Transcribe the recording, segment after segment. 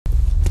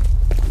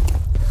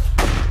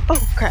Oh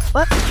crap,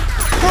 what? Get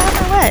out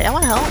of my way, I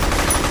wanna help.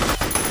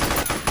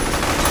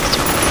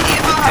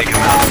 Take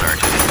him out,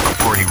 Sergeant,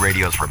 before he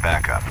radios for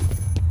backup.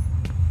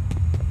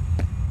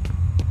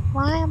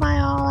 Why am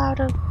I all out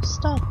of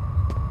stuff?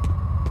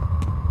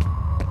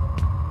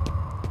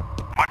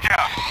 Watch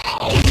out!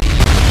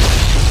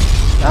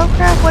 Oh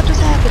crap, what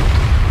just happened?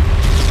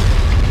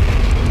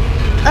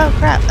 Oh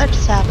crap, that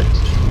just happened.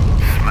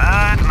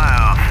 Smart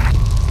mouth.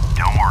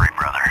 Don't worry,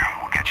 brother.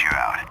 We'll get you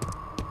out.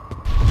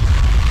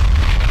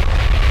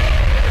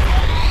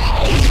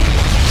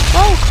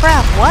 Oh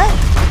crap, what?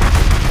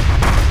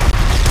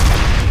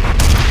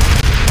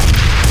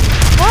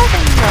 What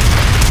in the...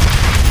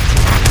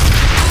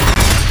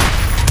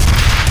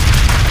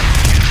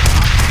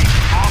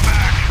 Fall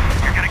back.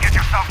 You're gonna get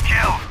yourself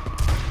killed.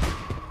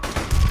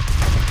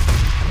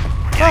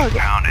 We're getting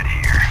pounded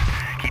here.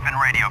 Keep in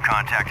radio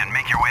contact and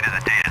make your way to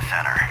the data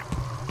center.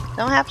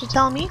 Don't have to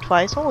tell me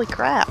twice, holy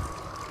crap.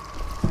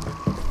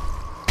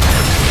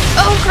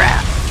 Oh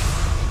crap!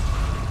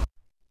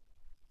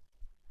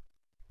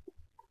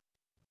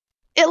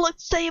 It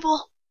looked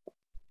stable.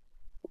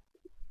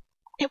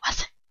 It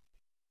wasn't.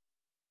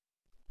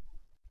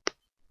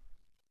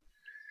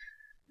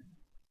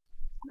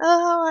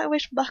 Oh, I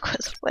wish Buck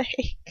was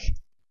awake.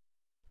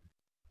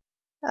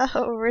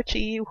 Oh, Richie,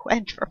 you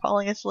went for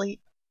falling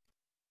asleep.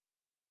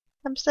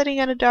 I'm sitting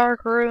in a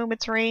dark room,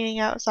 it's raining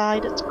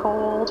outside, it's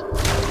cold.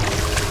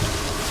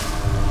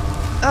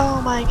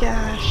 Oh my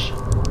gosh.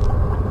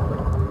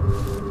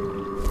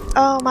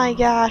 Oh my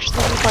gosh,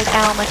 this is like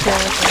Alma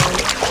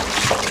territory.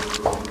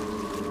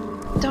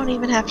 Don't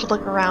even have to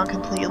look around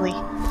completely.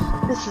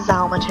 This is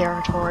Alma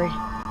territory.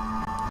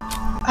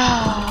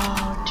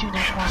 Oh, do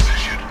not want to.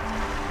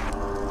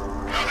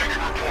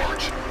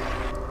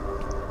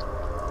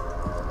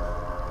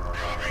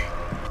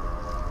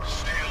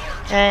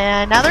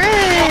 And now there is!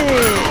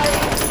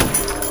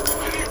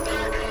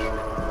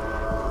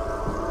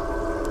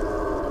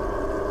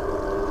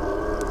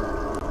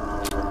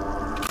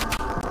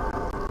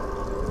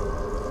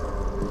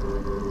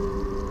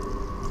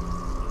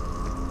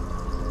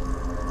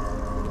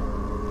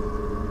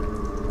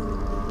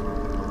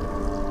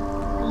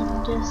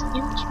 And just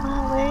inch my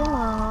way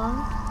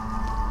along.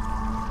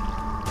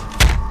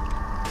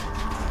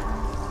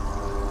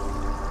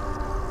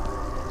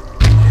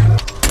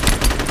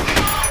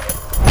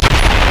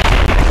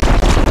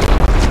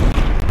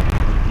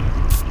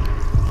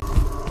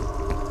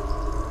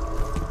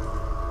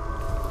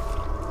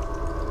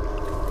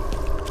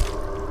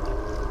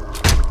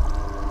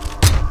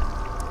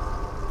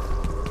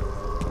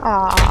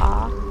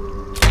 Aww.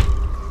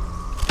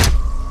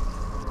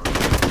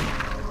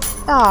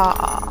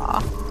 Aww.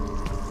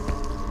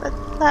 But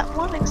that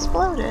one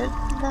exploded.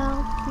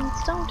 Now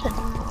these don't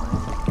anymore.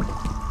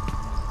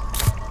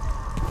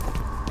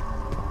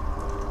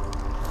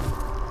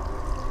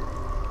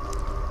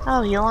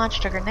 Oh, you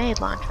launched a grenade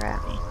launcher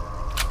at me.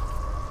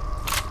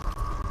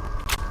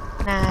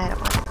 Nah, I don't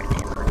want a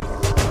grenade launcher.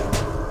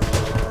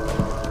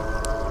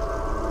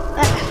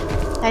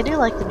 I do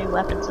like the new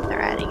weapons that they're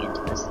adding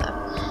into this stuff.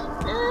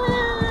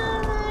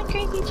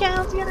 Crazy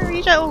child's gonna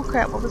reach out. Oh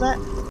crap, what was that?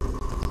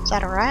 Is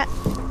that a rat?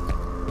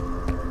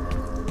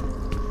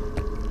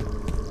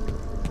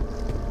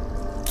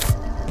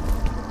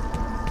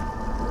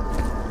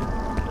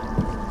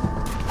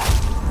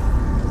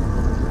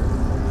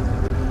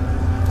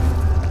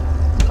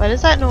 What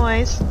is that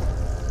noise?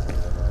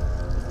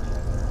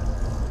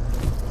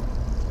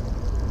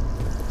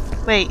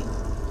 Wait,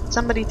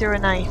 somebody threw a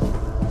knife.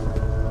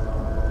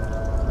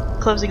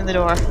 Closing the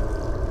door.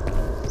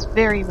 It's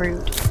very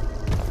rude.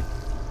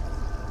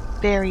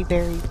 Very,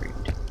 very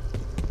rude.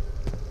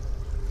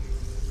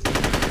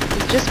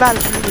 It's just about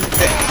as rude as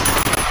this.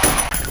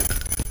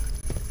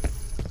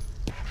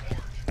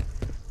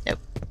 Nope.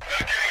 Not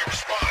getting a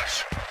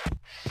response.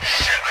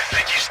 Shit, I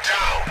think he's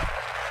down.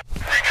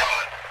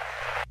 Recon.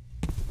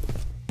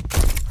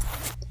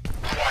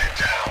 Quiet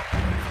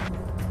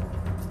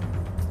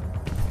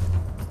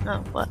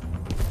down. Oh, what?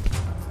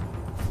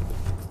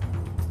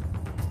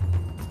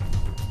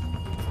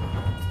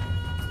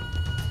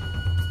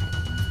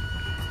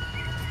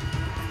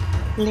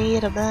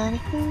 Little bunny.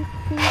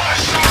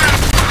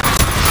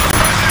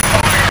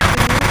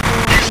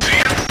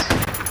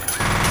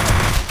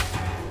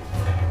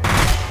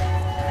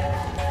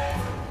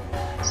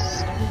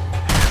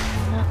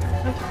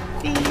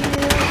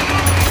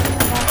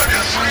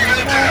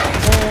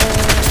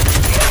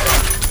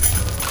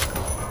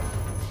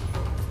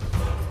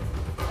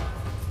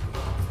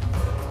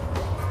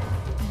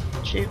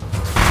 Shoot.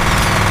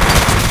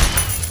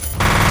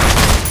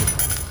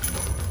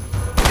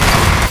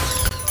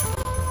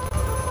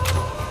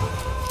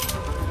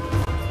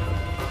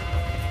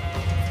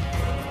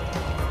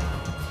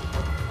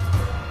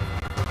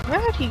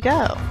 Where'd he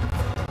go?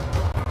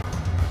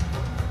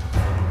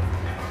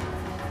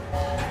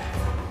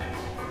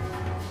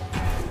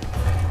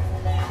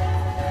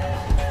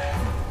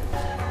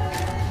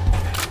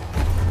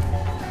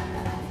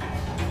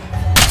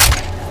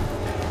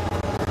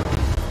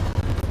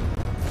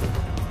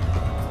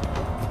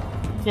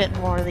 I'm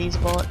getting more of these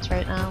bullets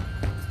right now.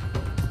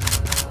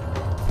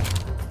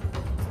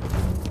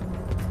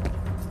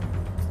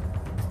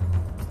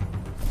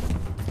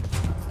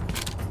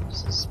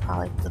 This is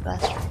probably the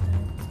best right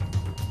now.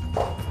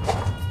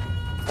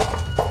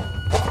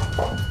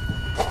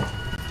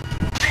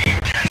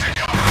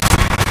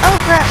 Oh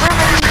crap, where am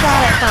I being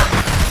shot at from?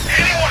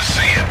 Anyone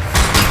see him?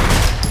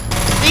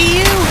 See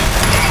you!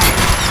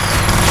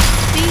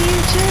 See you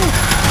too!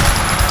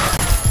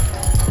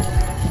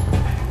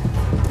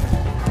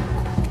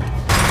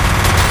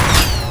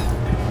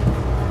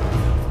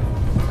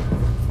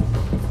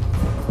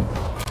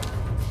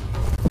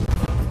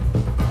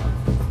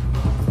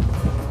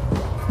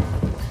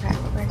 Crap,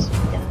 where's he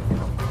going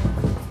now?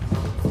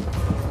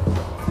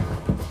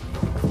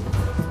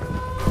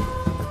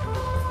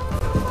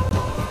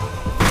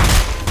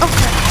 Oh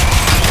crap!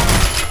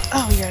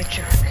 Oh, you're a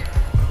jerk.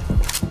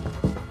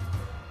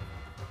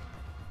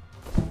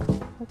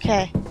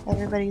 Okay,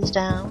 everybody's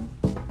down.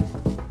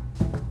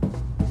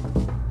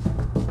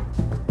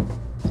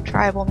 The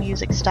tribal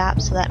music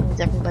stops, so that means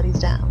everybody's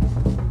down.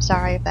 I'm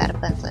sorry if that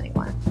offends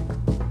anyone.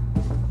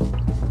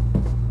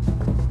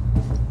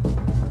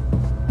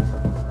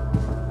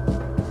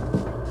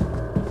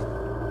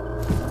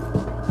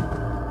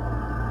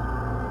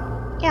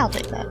 Yeah, I'll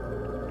take that.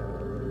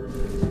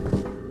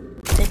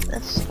 Take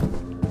this.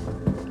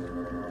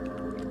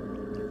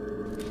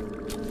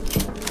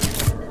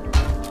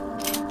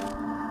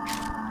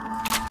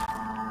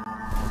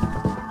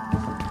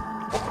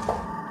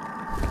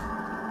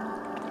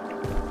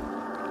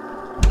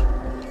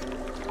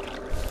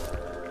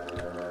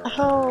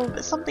 Oh,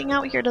 but something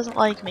out here doesn't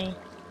like me.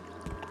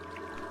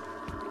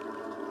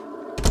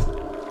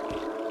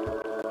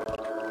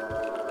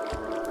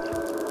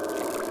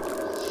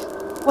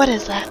 What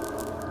is that?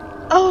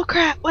 Oh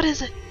crap, what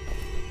is it?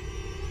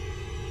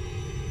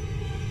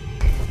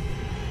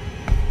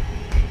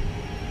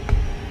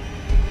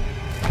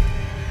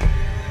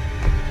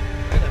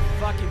 Where the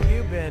fuck have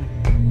you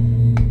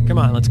been? Come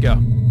on, let's go.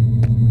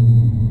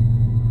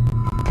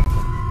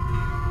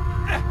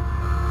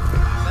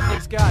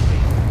 Something's got me.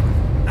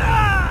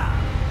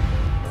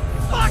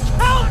 Fuck,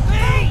 help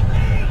me!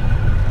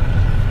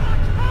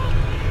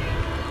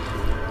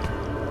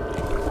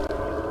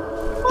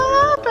 What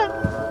happened?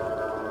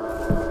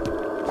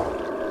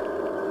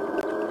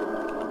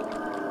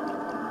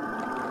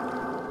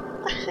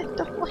 I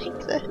don't like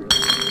this.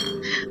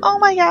 Oh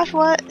my gosh,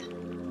 what?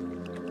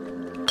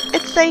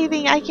 It's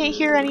saving, I can't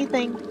hear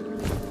anything.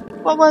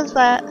 What was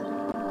that?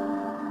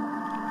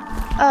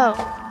 Oh.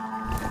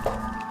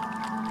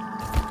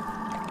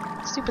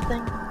 Stupid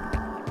thing.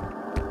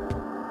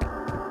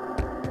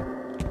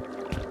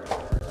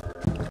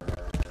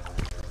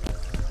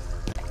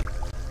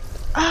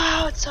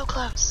 Oh, it's so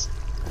close.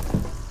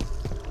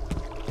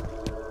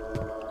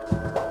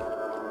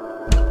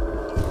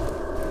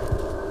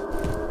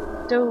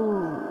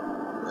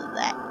 Oh,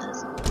 that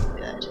doesn't look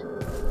good.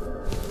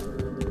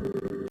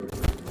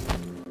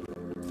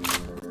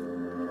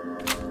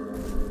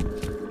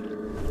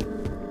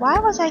 Why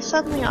was I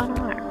suddenly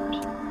unarmed?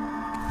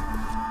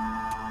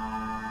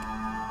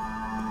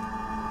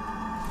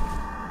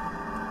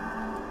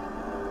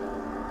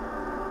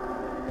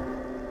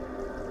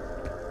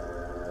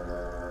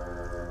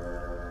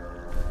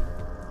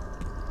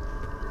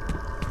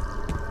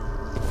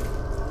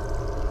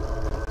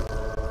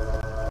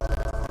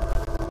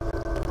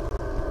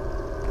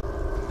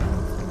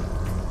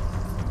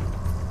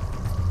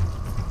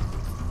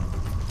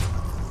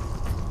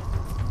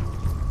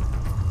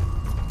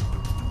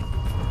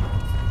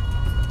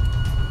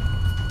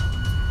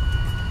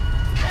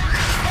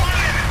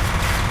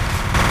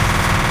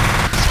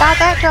 Spot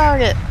that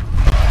target!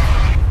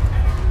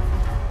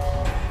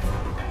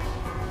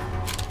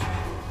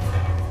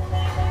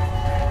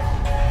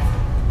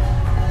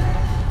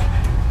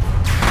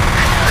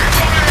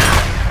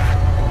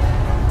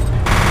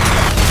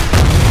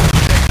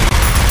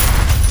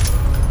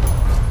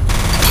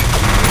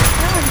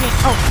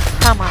 Oh,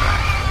 come on.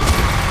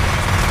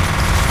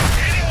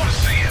 Anyone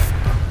see him?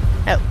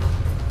 Oh.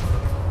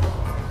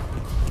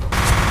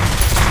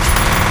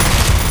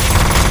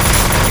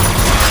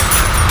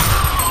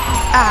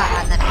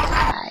 Ah, and then I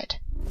died.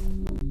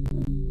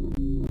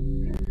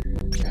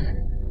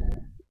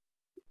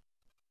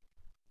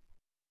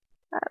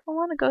 I don't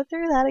want to go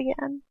through that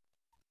again.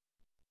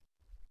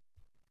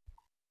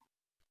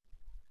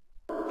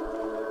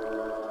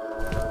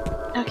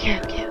 Okay.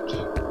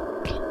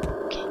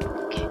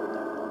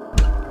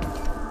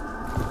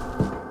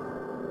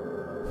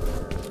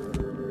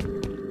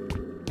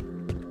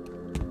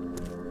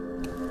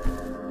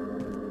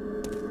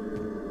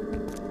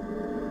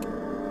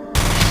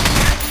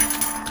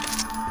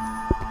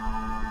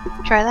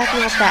 Try that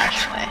the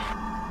old-fashioned way.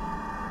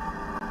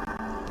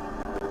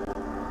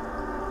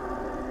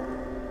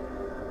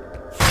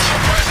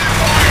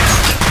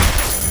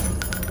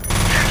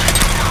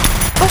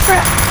 Oh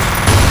crap!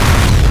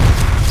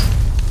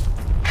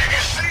 Can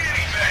you see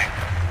anything?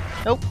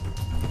 Nope.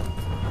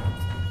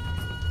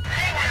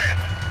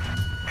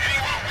 Any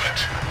movement?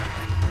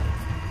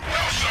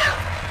 No, sir.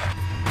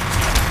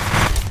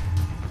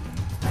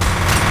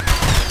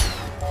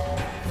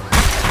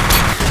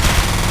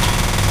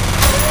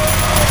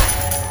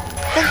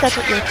 that's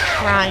what you're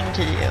trying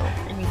to do,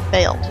 and you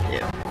failed to do.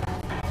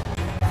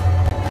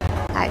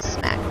 I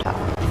smack talk,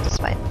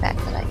 despite the fact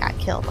that I got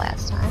killed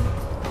last time,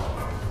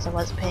 because I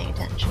wasn't paying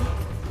attention.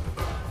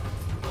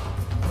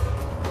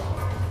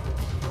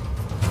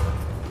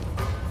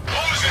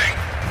 Closing.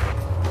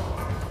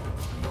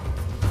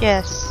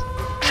 Yes.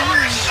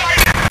 Target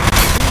sighted.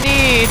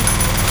 Indeed.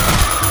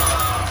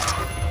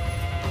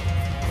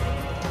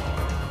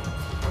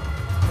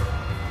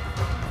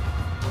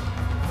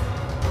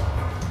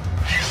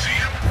 You see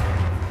him?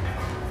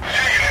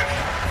 Negative.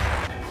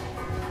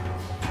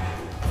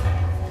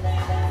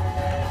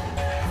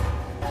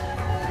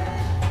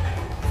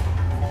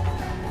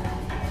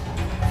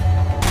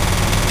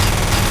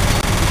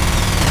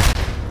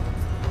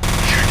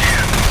 Shoot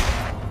again.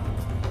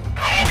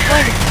 I'm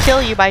going to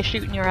kill you by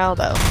shooting your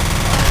elbow.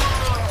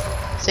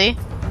 See?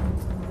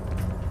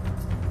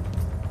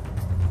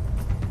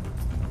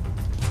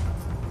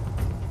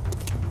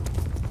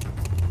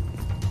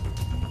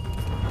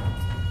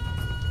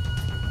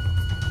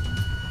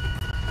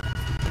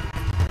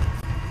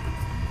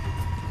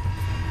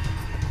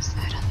 Where's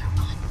that other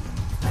one?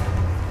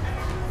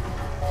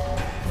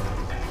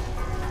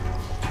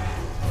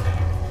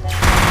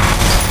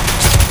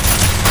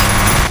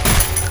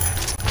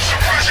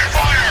 Suppressing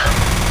fire.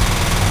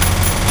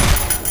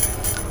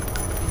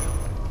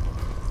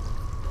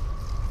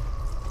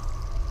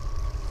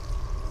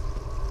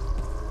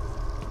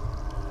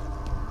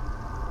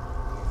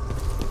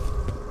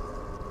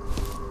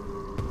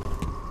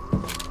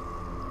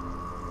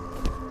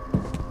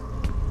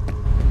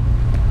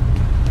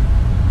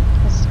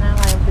 Because now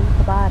I loot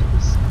the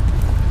bodies.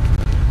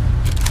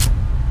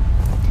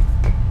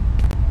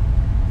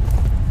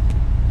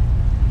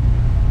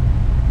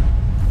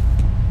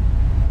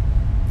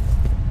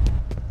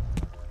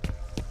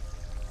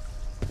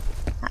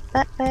 Not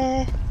that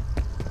way.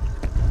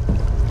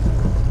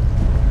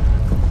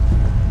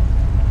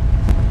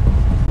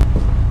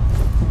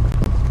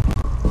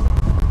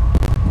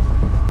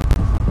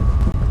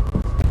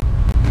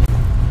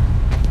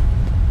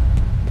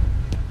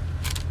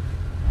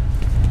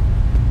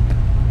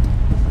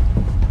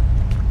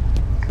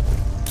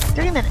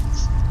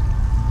 Minutes.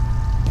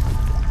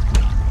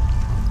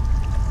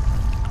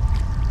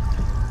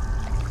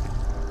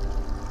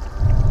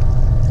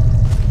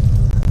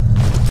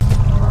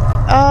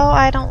 Oh,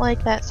 I don't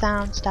like that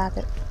sound. Stop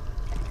it.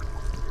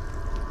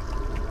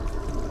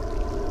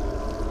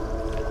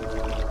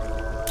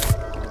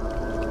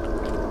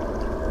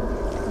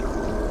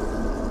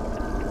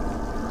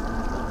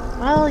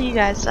 Well, you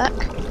guys suck.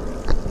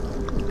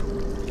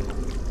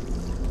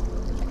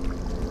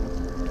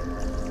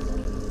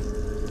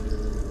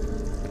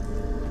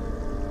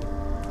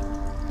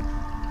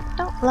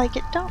 Don't like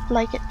it, don't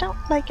like it, don't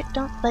like it,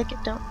 don't like it,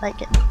 don't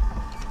like it.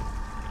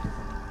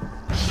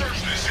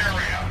 Search this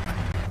area.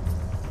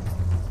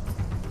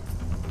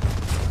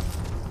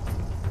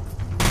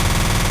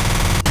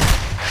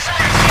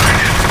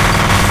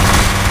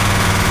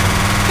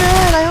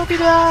 Good, I hope you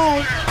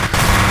die.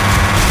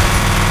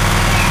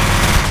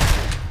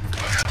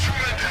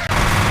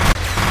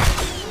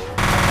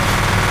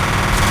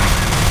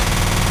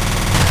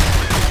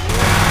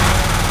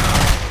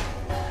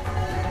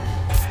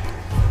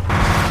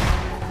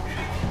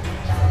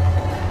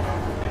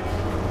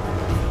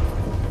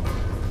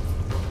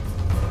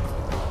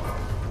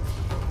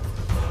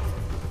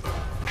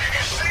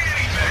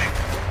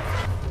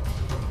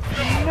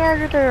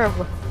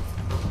 Negative.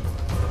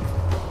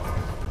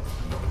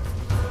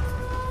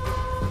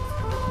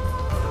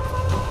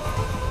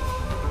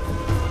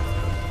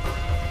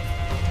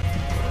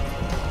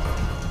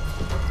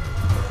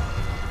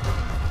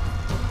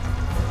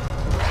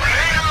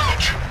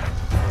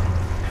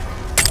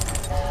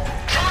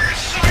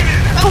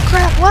 Oh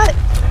crap, what?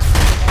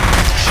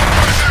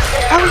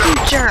 Oh, you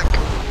jerk.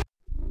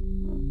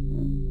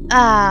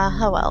 Ah,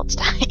 oh well, it's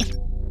time.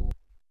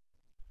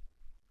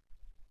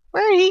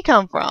 Where did he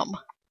come from?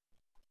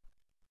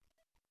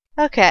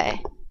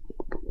 Okay.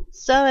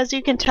 So, as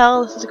you can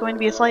tell, this is going to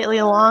be a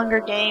slightly longer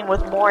game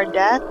with more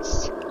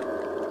deaths.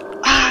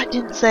 Ah, I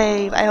didn't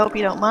save. I hope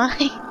you don't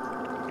mind.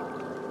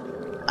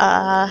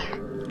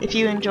 If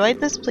you enjoyed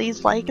this,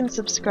 please like and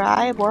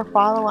subscribe or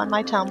follow on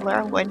my Tumblr.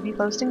 I'm going to be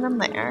posting them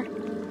there,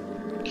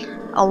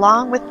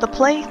 along with the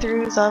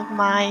playthroughs of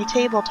my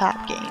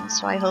tabletop games,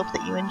 so I hope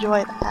that you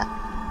enjoy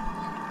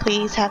that.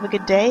 Please have a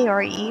good day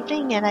or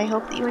evening, and I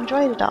hope that you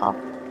enjoyed it all.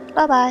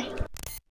 Bye-bye.